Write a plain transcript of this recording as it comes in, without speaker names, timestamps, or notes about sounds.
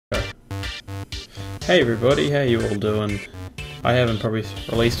Hey everybody, how you all doing? I haven't probably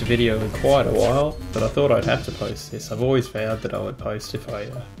released a video in quite a while, but I thought I'd have to post this. I've always vowed that I would post if I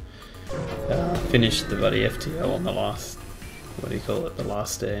finished the bloody FTL on the last, the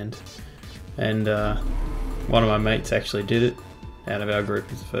last stand. And one of my mates actually did it, out of our group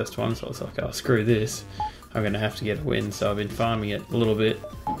was the first one, so I was like, oh screw this, I'm going to have to get a win. So I've been farming it a little bit,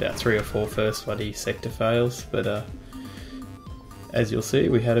 about 3 or 4 first bloody sector fails, but as you'll see,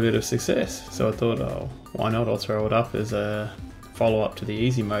 we had a bit of success. So I thought, oh, why not? I'll throw it up as a follow-up to the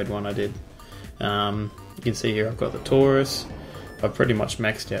easy mode one I did. You can see here I've got the Taurus. I've pretty much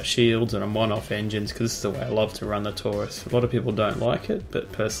maxed out shields and I'm one-off engines because this is the way I love to run the Taurus. A lot of people don't like it,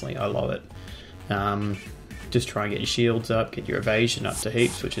 but personally I love it. Just try and get your shields up, get your evasion up to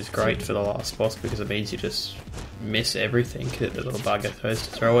heaps, which is great for the last boss because it means you just miss everything that the little bugger throws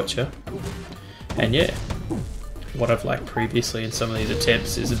to throw at you. And yeah, what I've lacked previously in some of these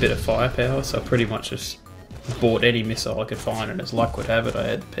attempts is a bit of firepower, so I pretty much just bought any missile I could find, and as luck would have it, I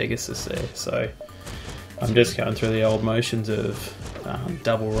had the Pegasus there. So I'm just going through the old motions of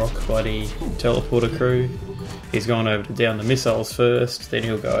double rock bloody teleporter crew. He's gone over to down the missiles first, then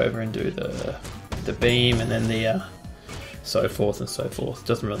he'll go over and do the beam, and then the so forth and so forth.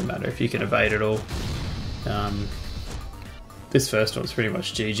 Doesn't really matter if you can evade it all. This first one's pretty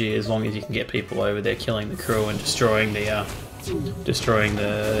much GG as long as you can get people over there killing the crew and destroying the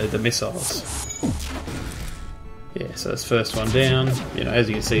missiles. Yeah, so this first one down. You know, as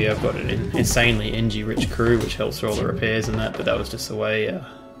you can see, I've got an insanely Engi rich crew, which helps for all the repairs and that. But that was just the way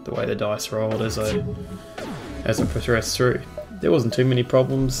the dice rolled as I progressed through. There wasn't too many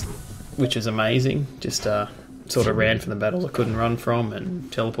problems, which is amazing. Just sort of ran from the battles I couldn't run from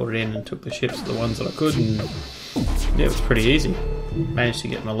and teleported in and took the ships to the ones that I could. And yeah, it was pretty easy. Managed to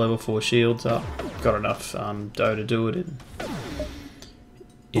get my level 4 shields up. Got enough dough to do it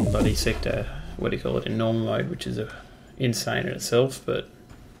in bloody sector, in normal mode, which is insane in itself, but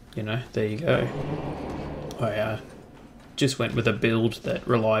you know, there you go. I just went with a build that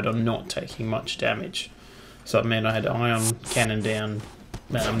relied on not taking much damage. So it meant I had ion cannon down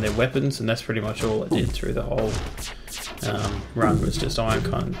their weapons, and that's pretty much all I did through the whole run, was just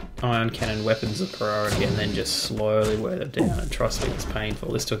ion cannon weapons of priority, and then just slowly wear them down. And trust me, it's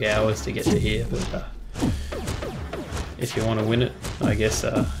painful. This took hours to get to here, but if you want to win it, I guess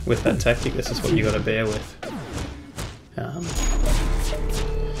with that tactic, this is what you got to bear with.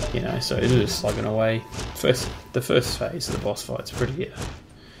 You know, so it is slugging away. The first phase of the boss fight's pretty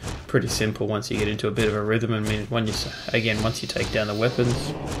simple once you get into a bit of a rhythm. I mean, once you take down the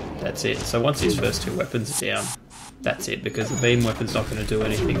weapons, that's it. So once these first 2 weapons are down, that's it, because the beam weapon's not going to do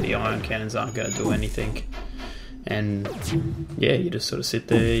anything, the ion cannons aren't going to do anything, and yeah, you just sort of sit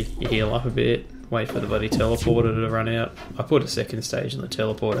there, you heal up a bit, wait for the bloody teleporter to run out. I put a second stage in the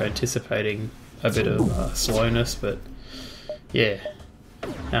teleporter anticipating a bit of slowness, but yeah,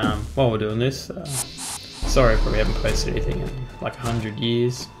 while we're doing this, sorry I probably haven't posted anything in like 100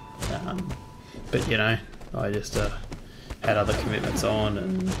 years. But you know, I just had other commitments on,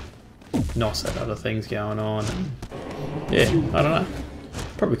 and Nos had other things going on, and yeah, I don't know.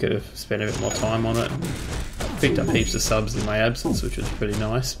 Probably could have spent a bit more time on it and picked up heaps of subs in my absence, which was pretty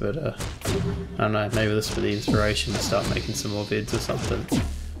nice, but I don't know, maybe this for the inspiration to start making some more vids or something.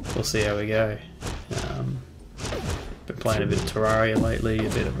 We'll see how we go. Been playing a bit of Terraria lately, a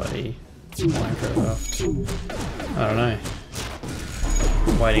bit of bloody Minecraft. I don't know.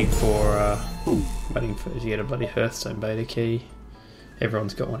 Waiting for to get a bloody Hearthstone beta key.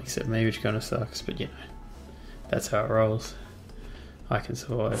 Everyone's got one except me, which kind of sucks, but you know, that's how it rolls. I can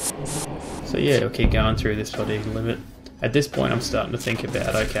survive. So yeah, I'll keep going through this bloody limit. At this point, I'm starting to think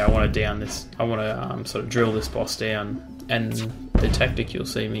about, okay, I want to down this. I want to sort of drill this boss down, and the tactic you'll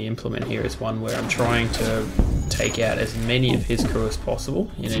see me implement here is one where I'm trying to take out as many of his crew as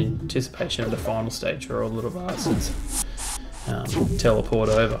possible in anticipation of the final stage where all the little bastards teleport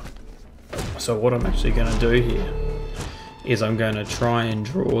over. So what I'm actually going to do here is I'm going to try and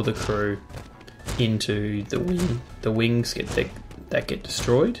draw the crew into the wings that get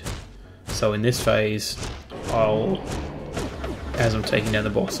destroyed. So in this phase, as I'm taking down the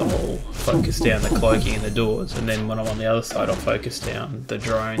boss, I'll focus down the cloaking and the doors, and then when I'm on the other side, I'll focus down the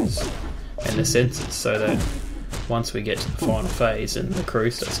drones and the sensors, so that once we get to the final phase and the crew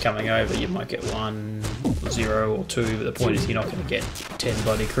starts coming over, you might get 1, 0 or 2, but the point is you're not going to get 10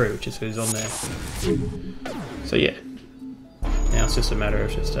 bloody crew, which is who's on there. So yeah, now it's just a matter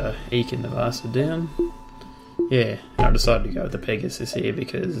of just eking the bastard down. Yeah, and I decided to go with the Pegasus here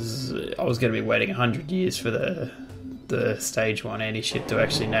because I was going to be waiting 100 years for the stage 1 anti-ship to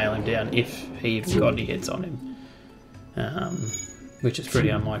actually nail him down if he even got any hits on him, which is pretty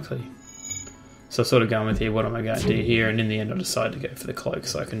unlikely. So sort of going with here, what am I going to do here? And in the end I decided to go for the cloak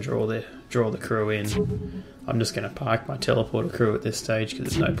so I can draw the crew in. I'm just going to park my teleporter crew at this stage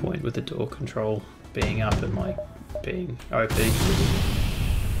because there's no point with the door control being up and like being OP.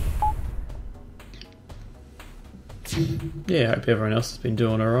 Yeah, I hope everyone else has been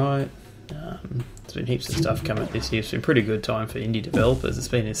doing alright. There's been heaps of stuff coming out this year. It's been a pretty good time for indie developers. It's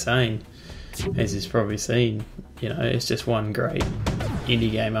been insane, as you've probably seen. You know, it's just one great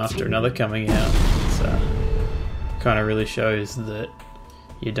indie game after another coming out. It's kind of really shows that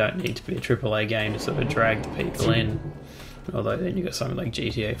you don't need to be a AAA game to sort of drag the people in. Although then you got something like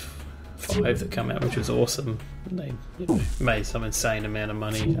GTA 5 that come out, which was awesome. And they made some insane amount of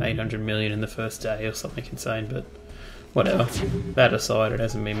money, 800 million in the first day or something insane. But whatever. That aside, it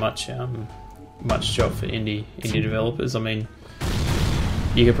hasn't been much job for indie developers. I mean,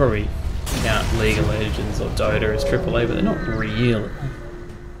 you could probably count League of Legends or Dota as AAA, but they're not really.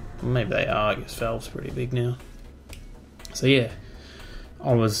 Maybe they are. I guess Valve's pretty big now. So yeah,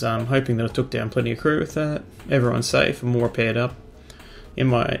 I was hoping that I took down plenty of crew with that. Everyone's safe and more paired up. In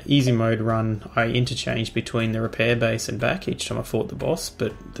my easy mode run, I interchanged between the repair base and back each time I fought the boss,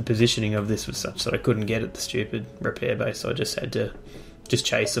 but the positioning of this was such that I couldn't get at the stupid repair base, so I just had to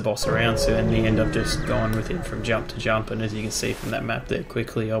chase the boss around. So in the end I've just gone with him from jump to jump, and as you can see from that map there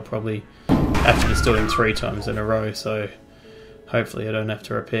quickly, I'll probably have to just do him 3 times in a row, so hopefully I don't have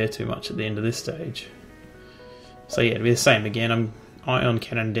to repair too much at the end of this stage. So yeah, it'll be the same again. I'm ion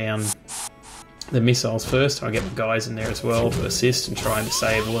cannon down the missiles first. I get my guys in there as well to assist and try and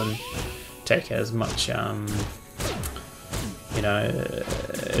disable and take as much, you know,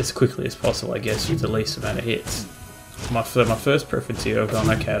 as quickly as possible, I guess, with the least amount of hits. My first preference here, I've gone,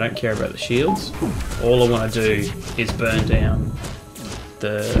 okay, I don't care about the shields. All I want to do is burn down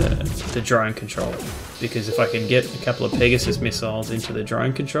the drone control, because if I can get a couple of Pegasus missiles into the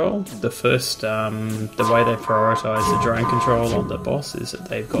drone control, the first, the way they prioritise the drone control on the boss is that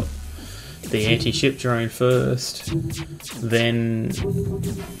they've got the anti-ship drone first, then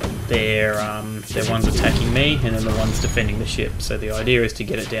they're ones attacking me, and then the ones defending the ship. So the idea is to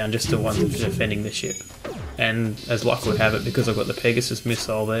get it down just to ones defending the ship. And as luck would have it, because I've got the Pegasus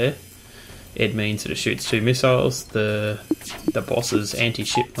missile there, it means that it shoots 2 missiles. The boss's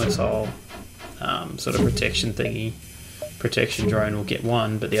anti-ship missile sort of protection drone will get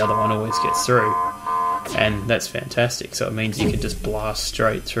 1, but the other one always gets through. And that's fantastic. So it means you can just blast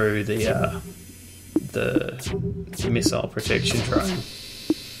straight through the missile protection drone.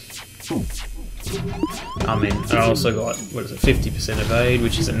 I mean, I also got, 50% evade,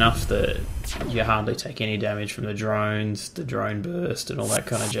 which is enough that you hardly take any damage from the drones, the drone burst, and all that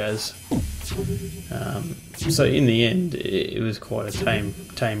kind of jazz. So in the end, it was quite a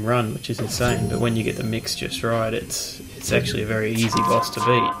tame run, which is insane. But when you get the mix just right, it's actually a very easy boss to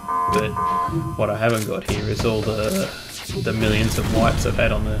beat. But what I haven't got here is all the millions of wipes I've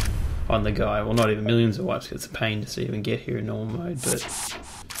had on the guy. Well, not even millions of wipes, because it's a pain to even get here in normal mode. But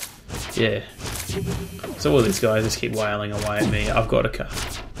yeah, so all these guys just keep wailing away at me.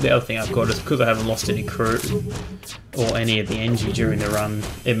 The other thing I've got is, because I haven't lost any crew or any of the Engi during the run,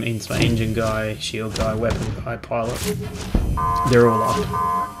 it means my engine guy, shield guy, weapon guy, pilot, they're all up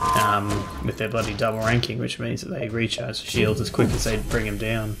with their bloody double ranking, which means that they recharge the shields as quick as they bring them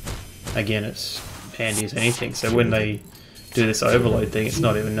down. Again, it's handy as anything, so when they do this overload thing, it's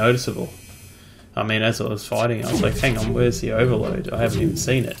not even noticeable. I mean, as I was fighting, I was like, hang on, where's the overload? I haven't even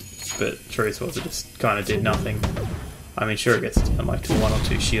seen it. But truth was, it just kind of did nothing. I mean, sure, it gets down like to 1 or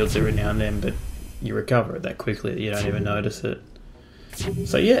 2 shields every now and then, but you recover it that quickly that you don't even notice it.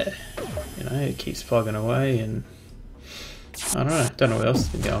 So yeah, you know, it keeps plugging away, and I don't know what else has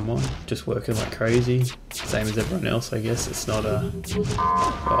been going on. Just working like crazy, same as everyone else, I guess. It's not well,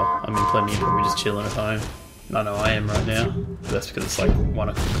 I mean, plenty of people are just chilling at home. I know I am right now, but that's because it's like 1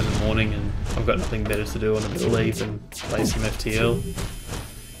 o'clock in the morning and I've got nothing better to do on a bit of leave than play some FTL.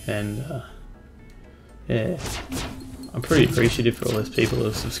 And yeah, I'm pretty appreciative for all those people who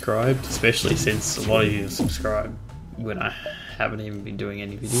have subscribed, especially since a lot of you have subscribed when I haven't even been doing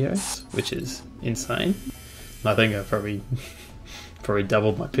any videos, which is insane. And I think I've probably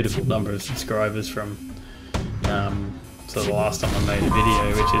doubled my pitiful number of subscribers from so the last time I made a video,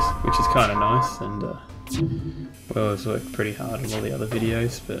 which is kind of nice. And we always worked pretty hard on all the other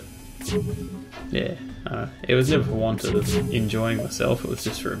videos, but yeah, it was never for want of enjoying myself. It was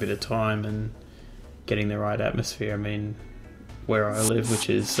just for a bit of time and getting the right atmosphere. I mean, where I live, which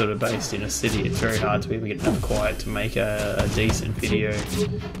is sort of based in a city, it's very hard to even get enough quiet to make a decent video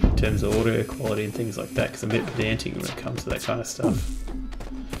in terms of audio quality and things like that, because I'm a bit pedantic when it comes to that kind of stuff.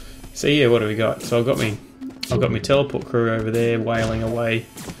 So yeah, what do we got? So I've got me teleport crew over there wailing away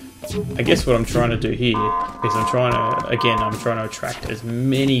I guess what I'm trying to do here is I'm trying to attract as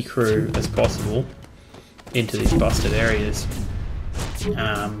many crew as possible into these busted areas.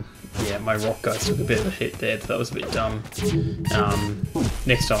 Yeah, my rock guys took a bit of a hit there, so that was a bit dumb.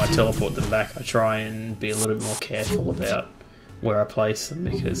 Next time I teleport them back, I try and be a little bit more careful about where I place them,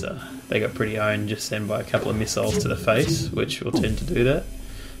 because they got pretty owned just then by a couple of missiles to the face, which will tend to do that.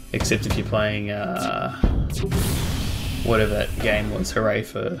 Except if you're playing whatever that game was, Hooray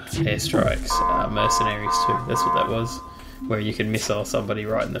for Airstrikes, Mercenaries 2, that's what that was, where you could missile somebody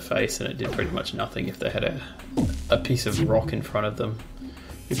right in the face and it did pretty much nothing if they had a piece of rock in front of them,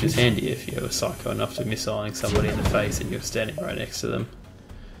 which is handy if you were psycho enough to missiling somebody in the face and you're standing right next to them.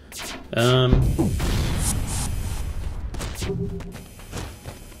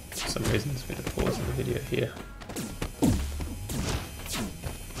 For some reason there's been a pause in the video here.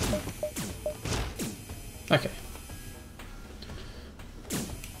 Okay.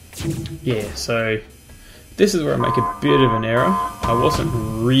 Yeah, so this is where I make a bit of an error. I wasn't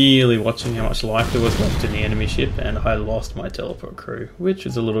really watching how much life there was left in the enemy ship, and I lost my teleport crew, which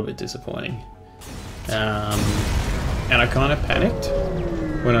was a little bit disappointing. And I kind of panicked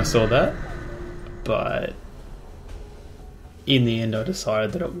when I saw that, but in the end I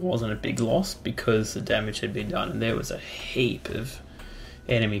decided that it wasn't a big loss because the damage had been done, and there was a heap of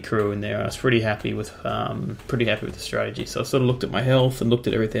enemy crew in there. I was pretty happy with the strategy. So I sort of looked at my health and looked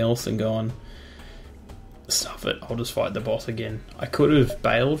at everything else and gone, stuff it, I'll just fight the boss again. I could have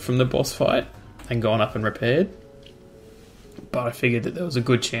bailed from the boss fight and gone up and repaired, but I figured that there was a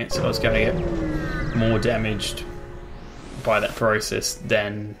good chance that I was going to get more damaged by that process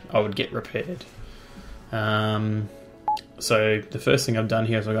than I would get repaired. So the first thing I've done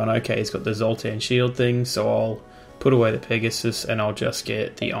here is I've gone, okay, he's got the Zoltan shield thing, so I'll put away the Pegasus and I'll just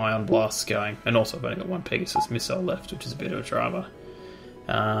get the Ion Blasts going. And also I've only got one Pegasus missile left, which is a bit of a drama.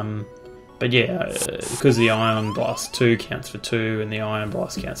 But yeah, because the Ion Blast 2 counts for 2 and the Ion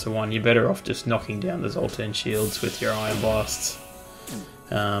Blast counts for 1, you're better off just knocking down the Zoltan shields with your Ion Blasts.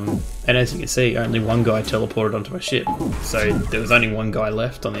 And as you can see, only one guy teleported onto my ship. So there was only one guy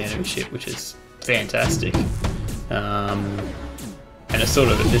left on the enemy ship, which is fantastic. And it's sort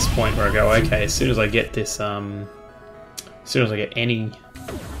of at this point where I go, okay, as soon as I get this, as soon as I get any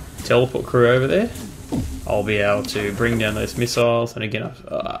teleport crew over there, I'll be able to bring down those missiles. And again,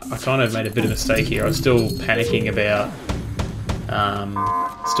 I kind of made a bit of a mistake here. I was still panicking about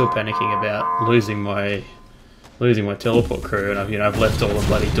losing my teleport crew, and I've left all the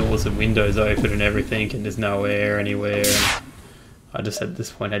bloody doors and windows open and everything, and there's no air anywhere. And I just at this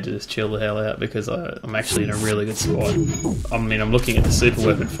point had to just chill the hell out because I'm actually in a really good spot. I mean, I'm looking at the super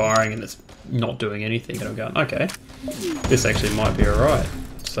weapon firing and it's not doing anything, and I'm going, okay, this actually might be alright.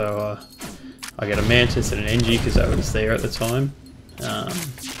 So I get a Mantis and an Engi because they were just there at the time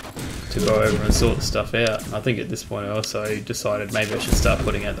to go over and sort the stuff out. And I think at this point I also decided maybe I should start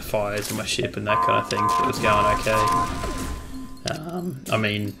putting out the fires in my ship and that kind of thing, so it was going okay. I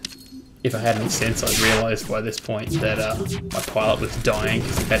mean, if I had any sense, I'd realised by this point that my pilot was dying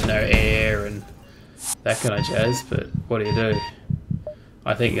because he had no air and that kind of jazz, but what do you do?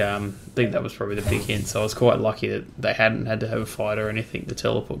 I think that was probably the big hint, so I was quite lucky that they hadn't had to have a fight or anything, the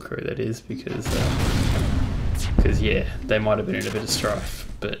teleport crew that is, because yeah, they might have been in a bit of strife.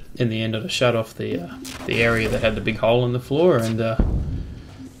 But in the end I just shut off the area that had the big hole in the floor and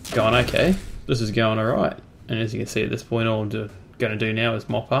going, okay, this is going alright. And as you can see at this point, all I'm going to do now is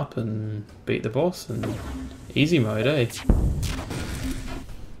mop up and beat the boss, and easy mode, eh?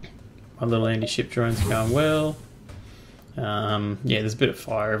 My little anti-ship drone's going well. Yeah, there's a bit of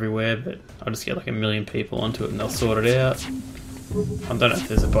fire everywhere, but I'll just get like 1 million people onto it and they'll sort it out. I don't know if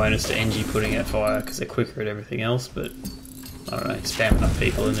there's a bonus to Engi putting out fire because they're quicker at everything else, but I don't know, spam enough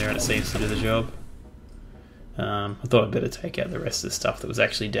people in there and it seems to do the job. I thought I'd better take out the rest of the stuff that was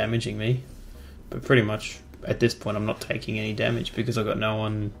actually damaging me, but pretty much at this point I'm not taking any damage because I've got no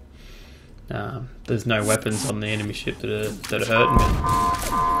one. There's no weapons on the enemy ship that are hurting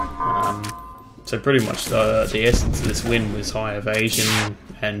me. So pretty much the essence of this win was high evasion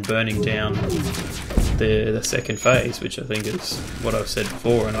and burning down the second phase, which I think is what I've said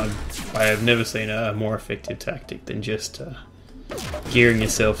before, and I have never seen a more effective tactic than just gearing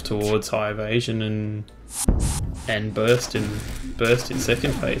yourself towards high evasion and burst in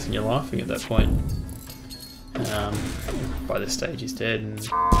second phase, and you're laughing at that point. By this stage he's dead, and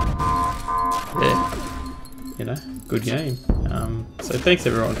yeah, good game. So thanks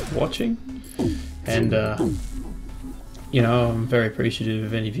everyone for watching, and I'm very appreciative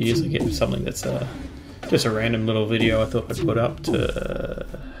of any views I get for something that's just a random little video I thought I'd put up to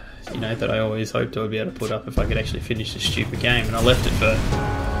that I always hoped I would be able to put up if I could actually finish this stupid game, and I left it for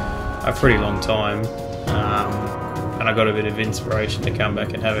a pretty long time, and I got a bit of inspiration to come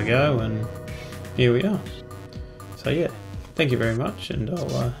back and have a go, and here we are. So yeah, thank you very much, and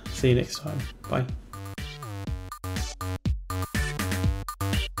I'll see you next time. Bye.